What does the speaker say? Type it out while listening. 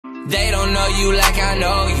They don't know you like I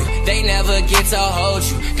know you. They never get to hold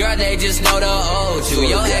you. Girl, they just know to hold you.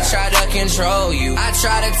 Your head try to control you. I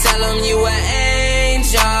try to tell them you an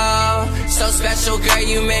angel. So special, girl,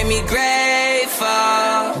 you made me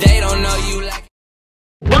grateful. They don't know you like.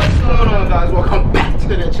 What's going on, guys? Welcome back to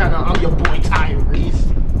the channel. I'm your boy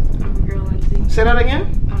Tyrese. I'm your girl Lindsay. Say that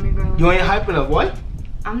again? I'm your girl Lindsay. You ain't hyping up what?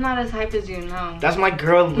 I'm not as hyped as you know. That's my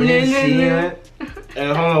girl Lindsay.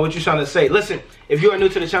 And hold on, what you trying to say? Listen, if you are new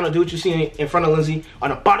to the channel, do what you see in front of Lindsay. On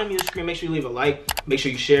the bottom of your screen, make sure you leave a like. Make sure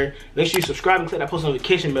you share. Make sure you subscribe and click that post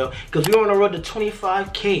notification bell. Because we're on the road to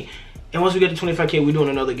 25K. And once we get to 25K, we're doing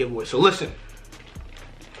another giveaway. So listen.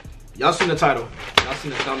 Y'all seen the title. Y'all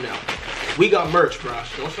seen the thumbnail. We got merch, bro.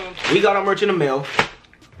 We got our merch in the mail.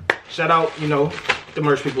 Shout out, you know, the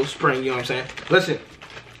merch people. Spring, you know what I'm saying? Listen,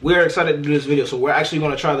 we're excited to do this video. So we're actually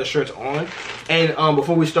going to try the shirts on. And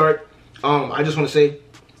before we start, I just want to say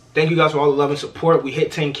thank you guys for all the love and support. We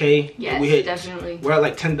hit 10K. Yes, definitely. We're at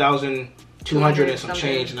like 10,200 and some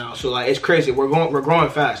change now. So like it's crazy. We're growing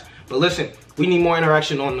fast. But listen, we need more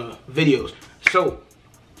interaction on the videos. So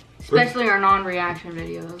especially our non-reaction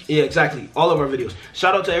videos. Yeah, exactly. All of our videos.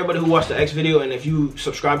 Shout out to everybody who watched the X video, and if you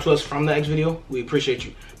subscribe to us from the X video, we appreciate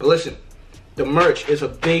you. But listen, the merch is a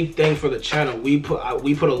big thing for the channel. We put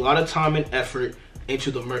a lot of time and effort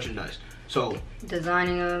into the merchandise. So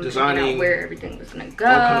designing them, figuring out where everything was gonna go,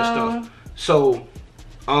 all kind of stuff. So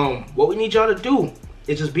what we need y'all to do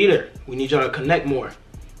is just be there. We need y'all to connect more.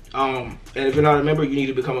 And if you're not a member, you need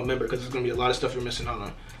to become a member, because there's gonna be a lot of stuff you're missing out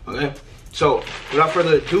on. Okay, so without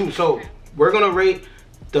further ado, so we're gonna rate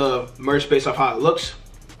the merch based off how it looks,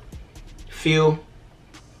 feel,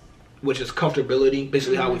 which is comfortability,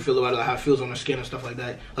 basically how we feel about it, like how it feels on our skin and stuff like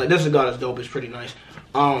that. Like this is God is Dope, it's pretty nice.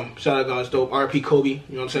 Shout out God is Dope, RP Kobe, you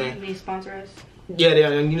know what I'm saying? They sponsor us. Yeah,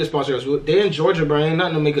 they need to sponsor us. They're in Georgia, bro. Ain't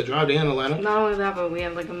nothing to make a drive. They're in Atlanta. Not only that, but we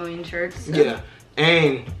have like a million shirts. So. Yeah,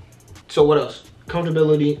 and so what else?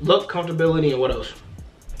 Comfortability, look, comfortability, and what else?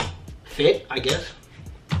 Fit, I guess.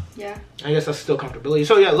 Yeah. I guess that's still comfortability.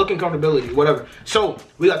 So yeah, look and comfortability, whatever. So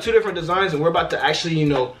we got two different designs, and we're about to actually, you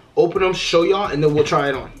know, open them, show y'all, and then we'll try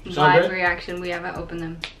it on. Live reaction. We haven't opened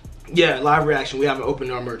them. Yeah, live reaction. We haven't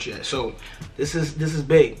opened our merch yet. So this is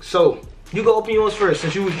big. So you go open yours first,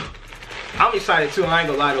 since you. I'm excited too. I ain't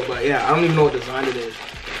gonna lie though, but yeah, I don't even know what design it is.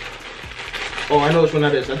 Oh, I know which one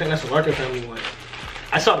that is. I think that's the Larkin family one.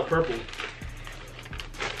 I saw the purple.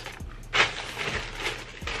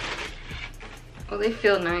 Oh, they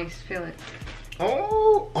feel nice. Feel it.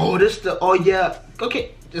 Oh, this the. Oh yeah.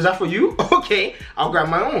 Okay, is that for you? Okay, I'll grab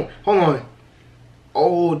my own. Hold on.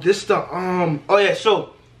 Oh, this the Oh yeah.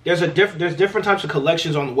 So there's different types of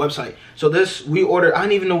collections on the website. So this we ordered. I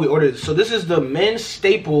didn't even know we ordered this. So this is the men's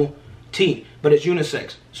staple tee, but it's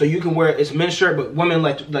unisex. So you can wear it. It's men's shirt, but women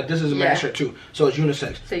like this is a men's shirt too. So it's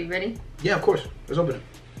unisex. So you ready? Yeah, of course. Let's open it.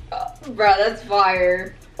 Bruh, that's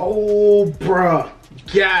fire. Oh, bruh.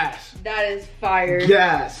 Gas. That is fire.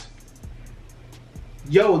 Gas.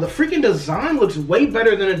 Yo, the freaking design looks way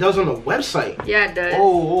better than it does on the website. Yeah, it does.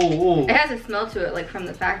 Oh. It has a smell to it, like from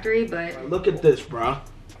the factory, but. Look at this, bruh.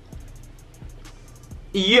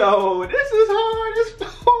 Yo, this is hard as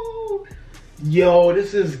fuck. Yo,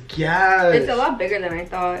 this is gas. It's a lot bigger than I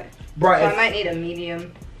thought. Bruh, so I might need a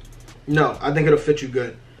medium. No, I think it'll fit you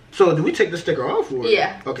good. So, do we take the sticker off? Or?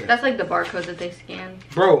 Yeah. Okay. That's like the barcode that they scan.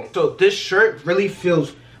 Bro, so this shirt really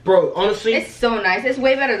feels... Bro, honestly... It's so nice. It's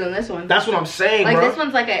way better than this one. That's what I'm saying, like, bro. This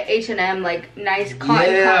one's like a H&M, like, nice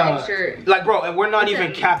cotton shirt. Like, bro, and we're not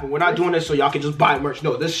even capping. We're not doing this so y'all can just buy merch.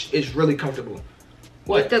 No, this is really comfortable.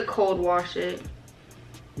 What? You have to cold wash it.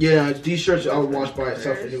 Yeah, these shirts are washed by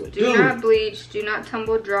itself. Do not bleach. Do not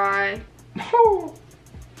tumble dry.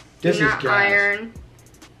 This do not iron.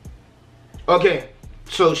 Okay,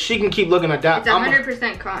 so she can keep looking at that. It's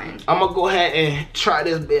 100% cotton. I'm gonna go ahead and try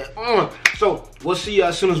this bit on. So we'll see you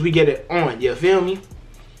as soon as we get it on. You feel me?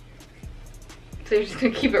 So you're just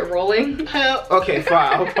gonna keep it rolling? Hell, okay,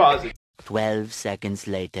 fine. I'll pause it. 12 seconds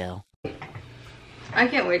later. I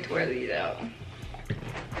can't wait to wear these out.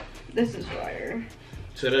 This is fire.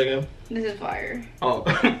 Say that again. This is fire. Oh,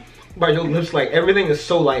 bro, your lips, like, everything is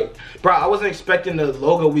so light. Bro, I wasn't expecting the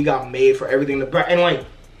logo we got made for everything. And like,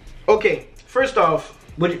 okay, first off,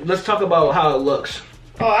 let's talk about how it looks.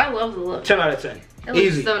 Oh, I love the look. 10 out of 10. It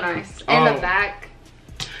looks so nice. And the back.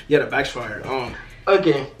 Yeah, the back's fire.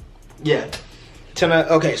 Okay, yeah. 10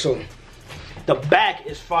 out. Okay, so the back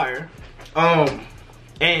is fire.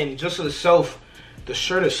 And just itself. The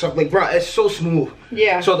shirt is something, like, bro, it's so smooth.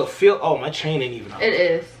 Yeah. So the feel, oh, my chain ain't even out. It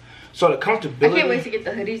is. So the comfortability. I can't wait to get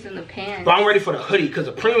the hoodies and the pants. But I'm ready for the hoodie, because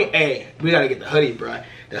the premium, hey, we got to get the hoodie, bro.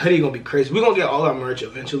 The hoodie gonna be crazy. We're gonna get all our merch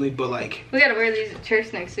eventually, but like we gotta wear these at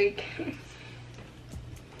church next week.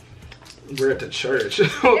 We're at the church.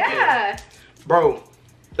 Okay. Yeah. Bro.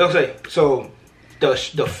 Okay, so the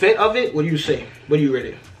fit of it, what do you say? What do you rate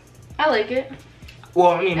it? I like it.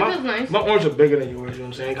 Well, I mean, nice. my arms are bigger than yours, you know what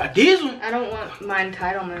I'm saying? Got these ones. I don't want my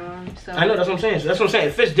entitlement on, so. I know, that's what I'm saying. So that's what I'm saying.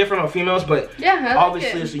 It fits different on females, but yeah,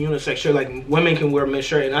 obviously it's a unisex shirt. Like, women can wear men's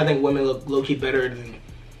shirt, and I think women look low-key better than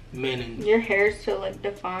men. And your hair's still, like,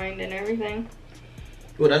 defined and everything.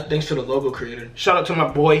 Well, that's thanks to the logo creator. Shout out to my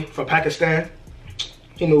boy from Pakistan.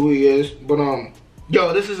 You know who he is. But,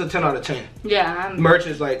 yo, this is a 10 out of 10. Yeah. Merch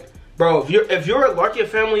is like... Bro, if you're a Larkia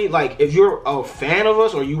family, like if you're a fan of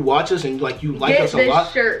us or you watch us and like you like us a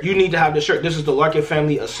lot, shirt. You need to have the shirt. This is the Larkia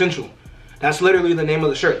Family Essential. That's literally the name of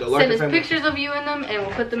the shirt. The Larkia Send us Family. pictures of you in them and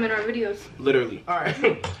we'll put them in our videos. Literally. All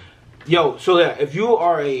right. Yo, so yeah, if you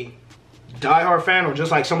are a diehard fan or just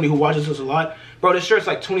like somebody who watches us a lot, bro, this shirt's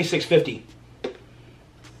like $26.50.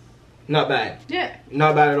 Not bad. Yeah.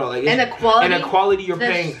 Not bad at all. Like, and the quality. And the quality you're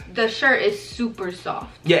paying. The shirt is super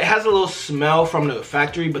soft. Yeah, it has a little smell from the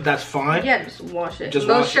factory, but that's fine. Yeah, just wash it. Just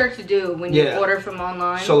Most wash shirts do when you order from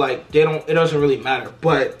online. So like it doesn't really matter.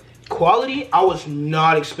 But quality, I was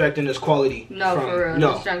not expecting this quality. No, for real.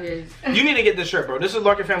 No. This You need to get this shirt, bro. This is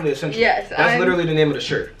Larkia Family Essential. Yes, that's literally the name of the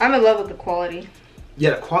shirt. I'm in love with the quality.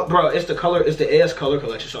 Yeah, bro, it's the color, it's the AS color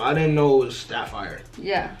collection, so I didn't know it was that fire.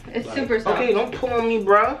 Yeah, it's like, super soft. Okay, don't pull on me,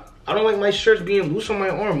 bro. I don't like my shirts being loose on my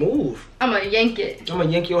arm. Move. I'm gonna yank it. I'm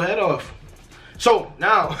gonna yank your head off. So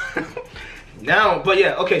now, but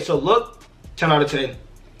yeah, okay. So look, 10 out of 10.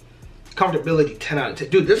 Comfortability, 10 out of 10.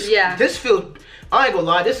 Dude, this feels. I ain't gonna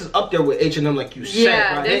lie, this is up there with H&M, like you said.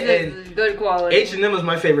 Yeah, this is good quality. H&M is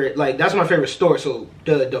my favorite. Like that's my favorite store. So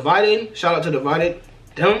the Divided, shout out to Divided.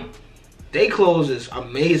 They clothes is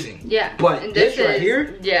amazing. Yeah. But this right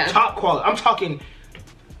here, top quality. I'm talking.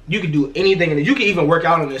 You could do anything in it. You could even work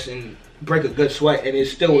out on this and break a good sweat and it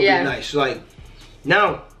still would be nice. Like,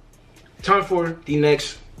 now, time for the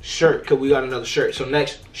next shirt, because we got another shirt. So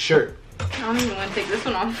next shirt. I don't even want to take this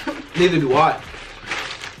one off. Neither do I.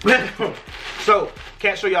 So,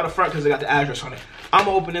 can't show y'all the front because I got the address on it. I'm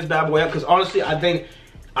going to open this bad boy up because honestly, I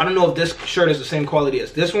don't know if this shirt is the same quality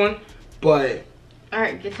as this one, but...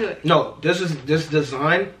 Alright, get to it. No, this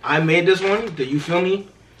design, I made this one. Do you feel me?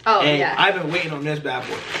 Oh, and yeah. I've been waiting on this bad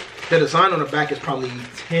boy. The design on the back is probably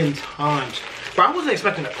 10 times. But I wasn't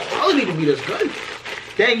expecting the quality to be this good.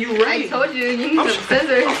 Dang, you ready? I told you, you need some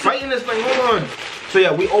scissors. I'm fighting this thing, hold on. So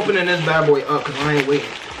yeah, we opening this bad boy up because I ain't waiting.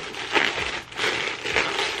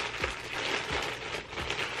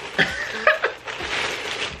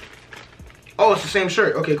 Oh, it's the same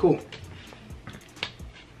shirt. Okay, cool.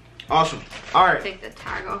 Awesome. All right. Take the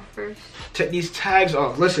tag off first. Take these tags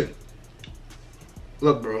off. Listen.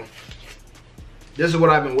 Look, bro. This is what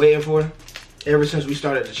I've been waiting for. Ever since we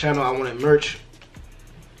started the channel, I wanted merch.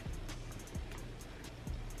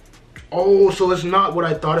 Oh, so it's not what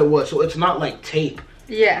I thought it was. So it's not like tape.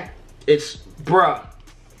 Yeah. It's, bruh,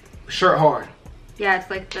 shirt hard. Yeah, it's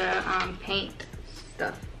like the paint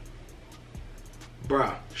stuff.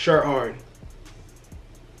 Bruh, shirt hard.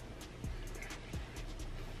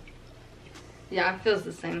 Yeah, it feels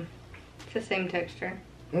the same. It's the same texture.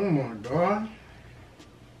 Oh my god.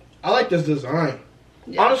 I like this design.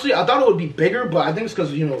 Yeah. Honestly, I thought it would be bigger, but I think it's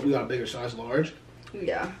because, you know, we got a bigger size, large.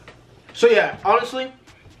 Yeah. So yeah, honestly,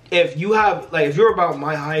 if you have, like, if you're about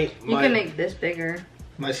my height, you can make this bigger.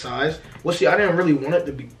 My size. Well, see, I didn't really want it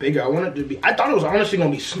to be bigger. I wanted it to be, I thought it was honestly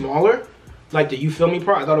going to be smaller. Like the you feel me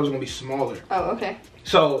part, I thought it was going to be smaller. Oh, okay.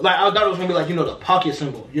 So, like, I thought it was going to be like, you know, the pocket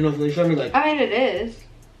symbol. You know, you feel me? Like, I mean, it is.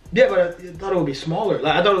 Yeah, but I thought it would be smaller.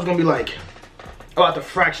 Like, I thought it was going to be like, about the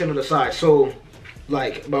fraction of the size. So,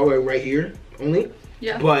 like, by the way, right here only.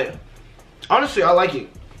 Yeah. But, honestly, I like it.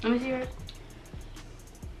 Let me see it.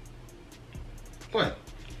 What?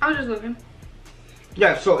 I was just looking.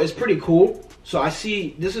 Yeah, so it's pretty cool. So I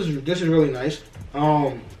see this is really nice.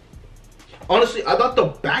 Honestly, I thought the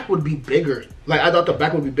back would be bigger. Like I thought the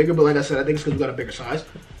back would be bigger, but like I said, I think it's because we got a bigger size.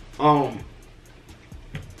 Bro,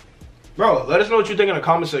 let us know what you think in the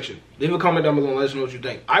comment section. Leave a comment down below and let us know what you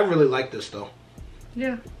think. I really like this though.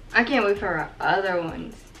 Yeah. I can't wait for our other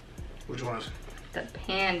ones. Which ones? The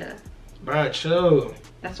panda. Bruh, chill.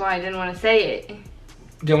 That's why I didn't want to say it.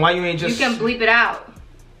 Then why you ain't just... You can bleep it out.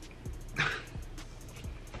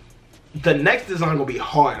 The next design will be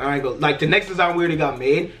hard. I ain't gonna... Like, the next design we already got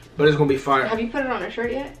made, but it's gonna be fire. Have you put it on a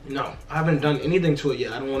shirt yet? No, I haven't done anything to it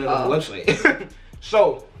yet. I don't want it on the website.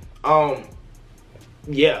 So,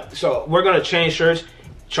 yeah. So, we're gonna change shirts,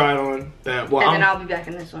 try it on, bam. Well, and then I'll be back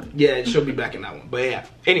in this one. Yeah, it should be back in that one. But yeah.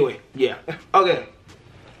 Anyway, yeah. Okay.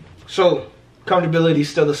 So, Comfortability is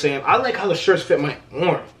still the same. I like how the shirts fit my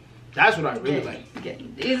arm. That's what I really like.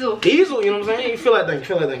 Diesel, you know what I'm saying? You feel that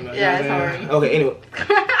thing, man. Yeah, it's hard. Okay, anyway.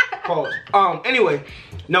 Pause. Anyway,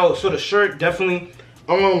 no, so the shirt definitely,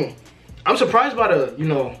 I'm surprised by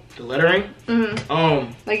the lettering.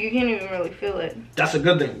 Like you can't even really feel it. That's a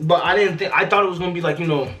good thing. But I thought it was gonna be like,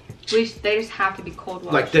 they just have to be cold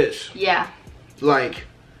washed. Like this. Yeah. Like,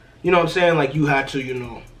 you know what I'm saying? Like you had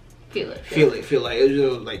to, feel it. Feel like it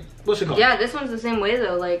was like, what's it called? Yeah, this one's the same way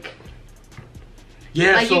though. Like,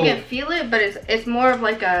 yeah, like so you can feel it, but it's more of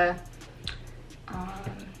like a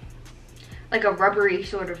rubbery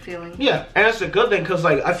sort of feeling. Yeah, and that's a good thing because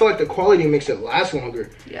like I feel like the quality makes it last longer.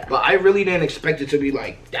 Yeah. But I really didn't expect it to be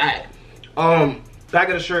like that. Back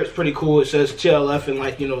of the shirt is pretty cool. It says TLF and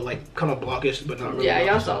like like kind of blockish, but not really. Yeah,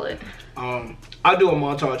 y'all saw it. I'll do a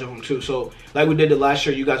montage of them too. So like we did the last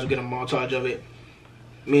shirt, you guys will get a montage of it.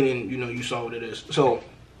 Meaning, you saw what it is. So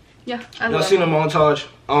yeah, y'all seen the montage.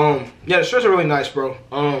 Yeah, the shirts are really nice, bro.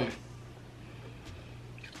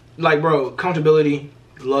 Like, bro, comfortability,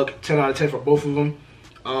 look, 10 out of 10 for both of them.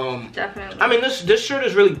 Definitely. I mean, this shirt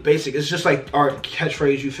is really basic. It's just like our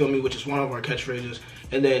catchphrase, you feel me, which is one of our catchphrases.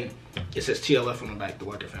 And then it says TLF on the back, the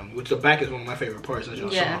Walker family, which the back is one of my favorite parts, as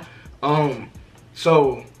y'all saw.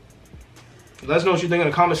 So let us know what you think in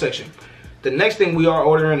the comment section. The next thing we are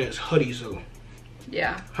ordering is hoodies, though.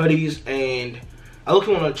 Yeah. Hoodies, and I look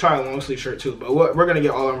want to try a long sleeve shirt too, but we're gonna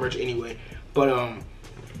get all our merch anyway. But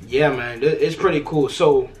yeah, man, it's pretty cool.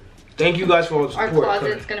 So thank you guys for all the support. Our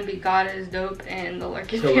closet's gonna be God is dope and the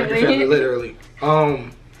Larkin family. Literally.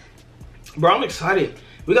 Bro, I'm excited.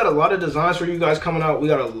 We got a lot of designs for you guys coming out. We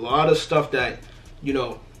got a lot of stuff that,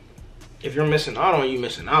 if you're missing out on, you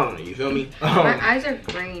missing out on it. You feel me? My eyes are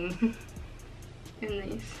green in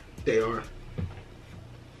these. They are.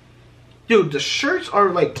 Dude, the shirts are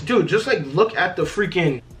like, dude, just like look at the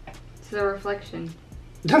freaking. It's a reflection.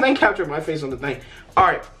 That thing captured my face on the thing.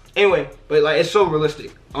 Alright, anyway, but like it's so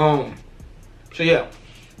realistic. So yeah.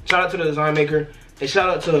 Shout out to the design maker. And shout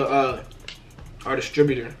out to our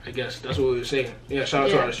distributor, I guess. That's what we were saying. Yeah, shout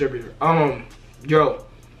out to our distributor. Yo,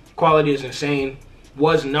 quality is insane.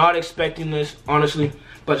 Was not expecting this, honestly.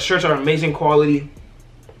 But the shirts are amazing quality.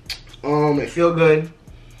 They feel good.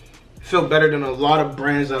 Feel better than a lot of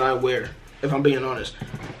brands that I wear, if I'm being honest.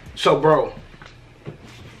 So, bro,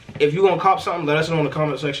 if you gonna cop something, let us know in the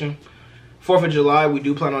comment section. 4th of July, we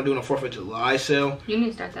do plan on doing a 4th of July sale. You need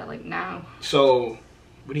to start that like now. So,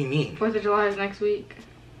 what do you mean? 4th of July is next week.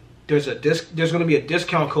 There's gonna be a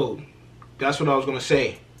discount code. That's what I was gonna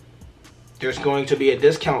say. There's going to be a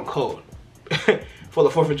discount code for the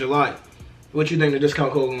 4th of July. What you think the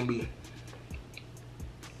discount code gonna be?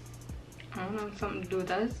 I don't know, something to do with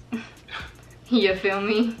us. You feel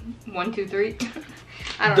me? 1, 2, 3.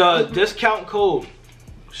 I don't know. The discount code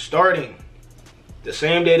starting the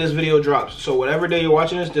same day this video drops. So whatever day you're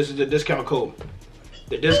watching this is the discount code.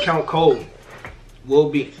 The discount code will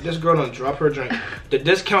be, this girl done drop her drink. The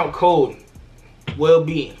discount code will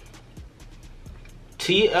be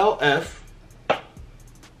TLF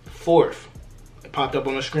 4th. It popped up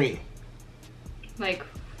on the screen. Like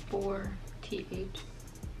 4TH.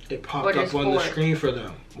 It popped up on the screen for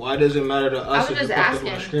them. Why does it matter to us if it popped up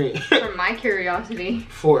on the screen? For my curiosity.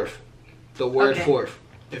 4th. The word 4th.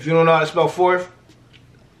 If you don't know how to spell 4th,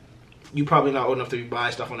 you probably not old enough to be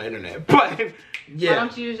buying stuff on the internet. But yeah. Why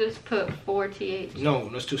don't you just put 4TH? No,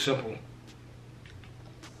 that's too simple.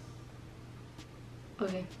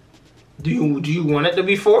 Okay. Do you want it to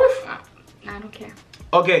be 4th? I don't care.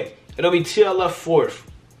 Okay, it'll be TLF 4th.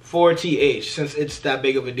 4TH, since it's that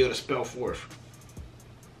big of a deal to spell 4th.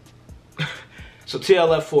 So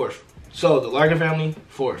TLF 4th. So the Larkin family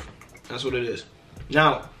 4th. That's what it is.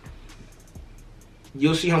 Now,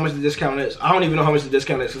 you'll see how much the discount is. I don't even know how much the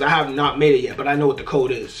discount is because I have not made it yet, but I know what the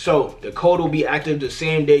code is. So the code will be active the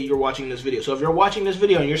same day you're watching this video. So if you're watching this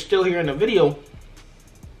video and you're still here in the video,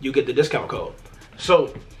 you get the discount code.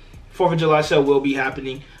 So 4th of July sale will be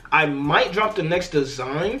happening. I might drop the next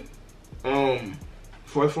design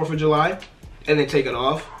for 4th of July and then take it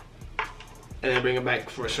off and then bring it back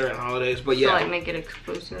for certain holidays. But yeah, so like make it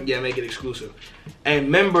exclusive. Yeah, make it exclusive.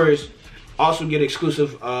 And members also get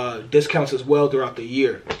exclusive discounts as well throughout the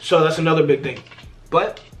year. So that's another big thing.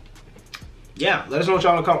 But yeah, let us know what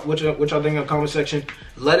y'all think in the comment section.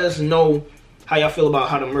 Let us know how y'all feel about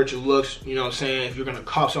how the merch looks. You know what I'm saying? If you're gonna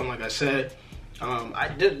cop something, like I said,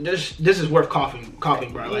 this is worth copying,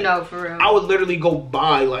 bro. Like, no, for real. I would literally go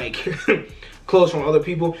buy like clothes from other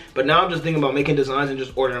people, but now I'm just thinking about making designs and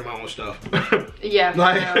just ordering my own stuff. Yeah,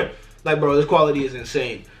 for real. Like, bro, this quality is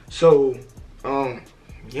insane. So,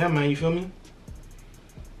 yeah, man, you feel me?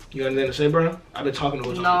 You got anything to say, bro? I've been talking the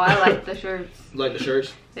whole time. No, I like the shirts. You like the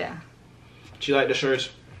shirts? Yeah. She like the shirts?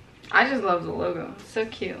 I just love the logo. It's so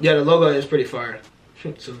cute. Yeah, the logo is pretty fire.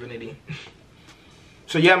 It's a vanity.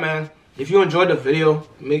 So yeah, man. If you enjoyed the video,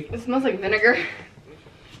 it smells like vinegar.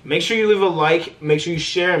 Make sure you leave a like, make sure you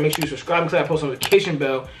share, and make sure you subscribe and click that post notification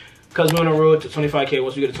bell. Because we're on the road to 25K.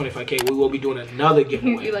 Once we get to 25K, we will be doing another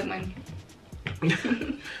giveaway. You like mine?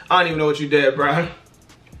 I don't even know what you did, bro.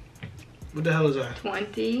 What the hell is that?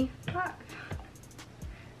 25.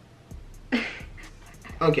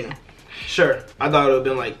 Okay. Sure. I thought it would have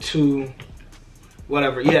been like 2.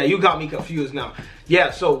 Whatever. Yeah, you got me confused now.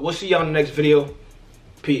 Yeah, so we'll see y'all in the next video.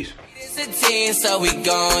 Peace. It's a team, so we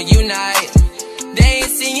gon' unite. They ain't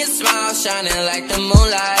seen your smile shining like the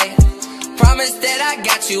moonlight. Promise that I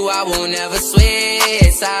got you, I won't ever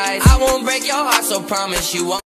switch sides. I won't break your heart, so promise you won't.